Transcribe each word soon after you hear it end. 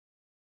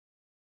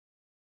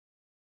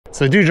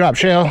So Dhu Drop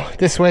Trail,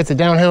 this way it's a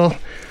downhill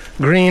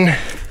green.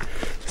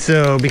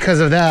 So because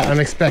of that, I'm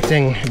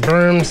expecting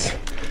berms,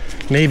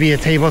 maybe a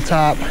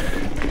tabletop.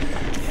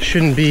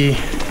 Shouldn't be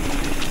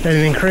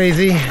anything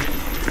crazy,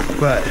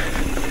 but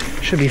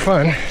should be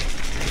fun.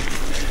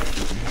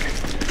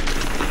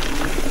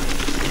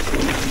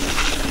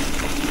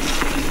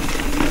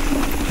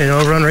 And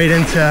I'll run right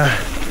into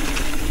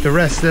the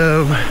rest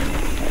of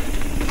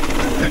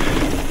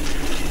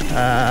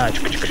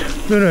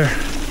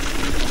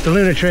the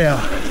Lunar Trail.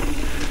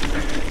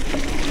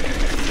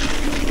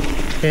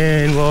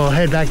 And we'll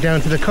head back down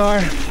to the car,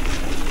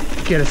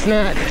 get a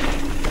snack,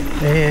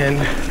 and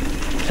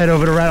head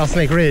over to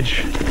Rattlesnake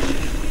Ridge.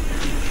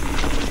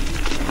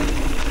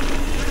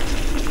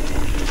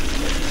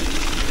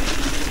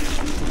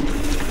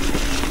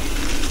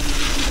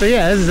 So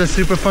yeah, this is a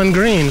super fun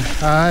green.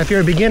 If you're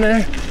a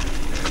beginner,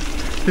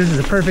 this is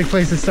a perfect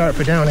place to start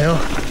for downhill.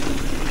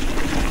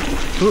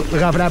 Ooh,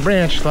 look out for that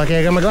branch. Lucky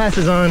I got my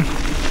glasses on.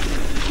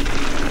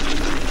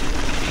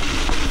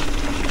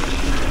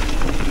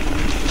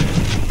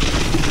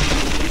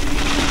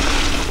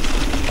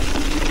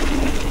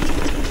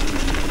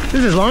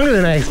 This is longer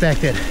than I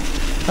expected.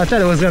 I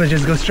thought it was gonna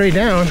just go straight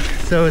down,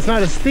 so it's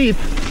not as steep,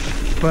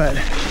 but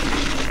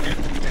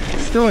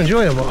still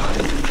enjoyable.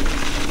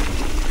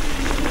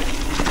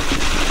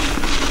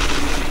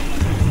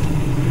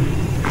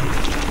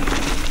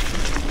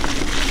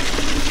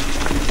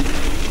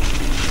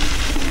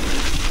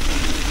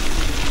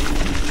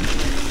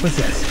 What's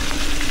this?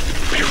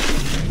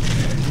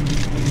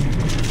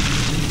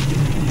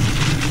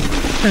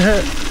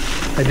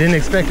 I didn't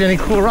expect any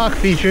cool rock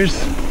features.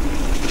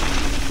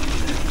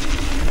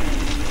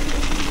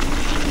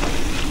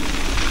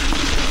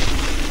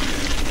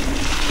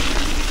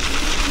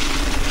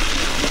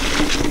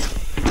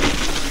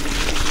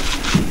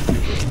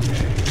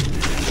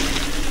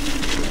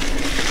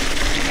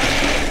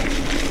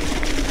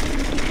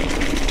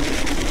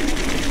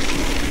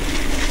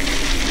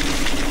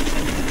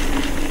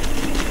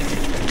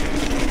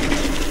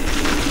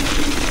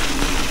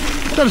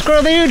 What's up,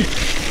 squirrel dude?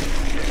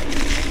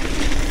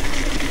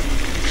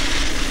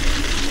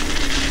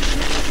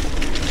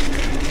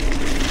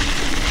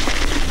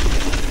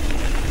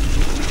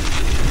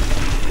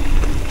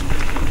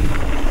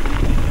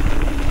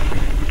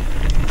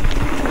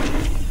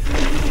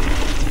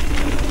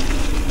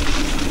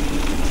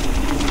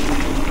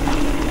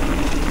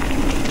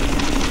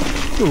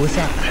 Ooh, what's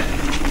that?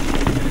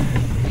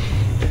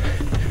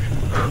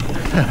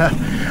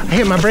 I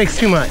hit my brakes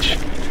too much.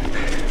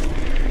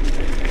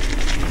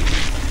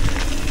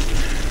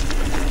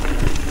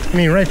 I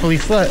mean, rightfully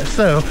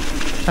so.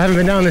 I haven't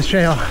been down this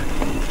trail.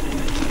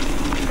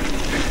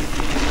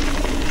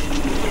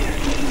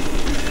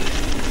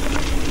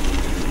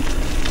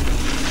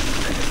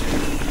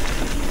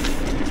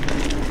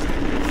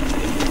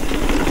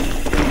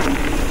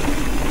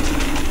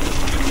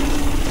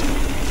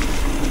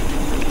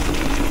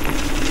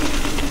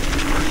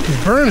 These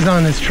berms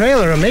on this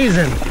trail are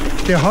amazing.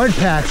 They're hard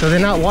packed, so they're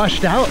not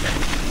washed out.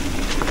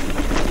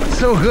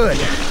 So good.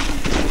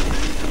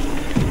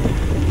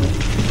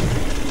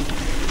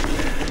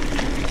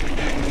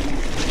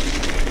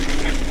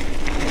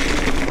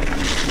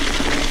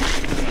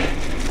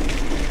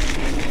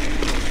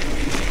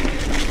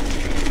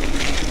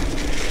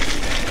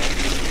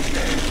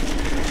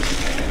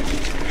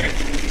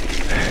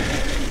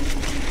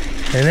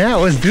 And that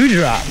was Dhu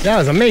Drop. That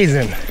was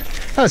amazing.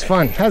 That was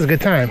fun. That was a good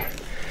time.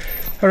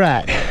 All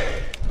right,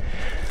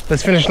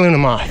 let's finish Luna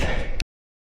Moth.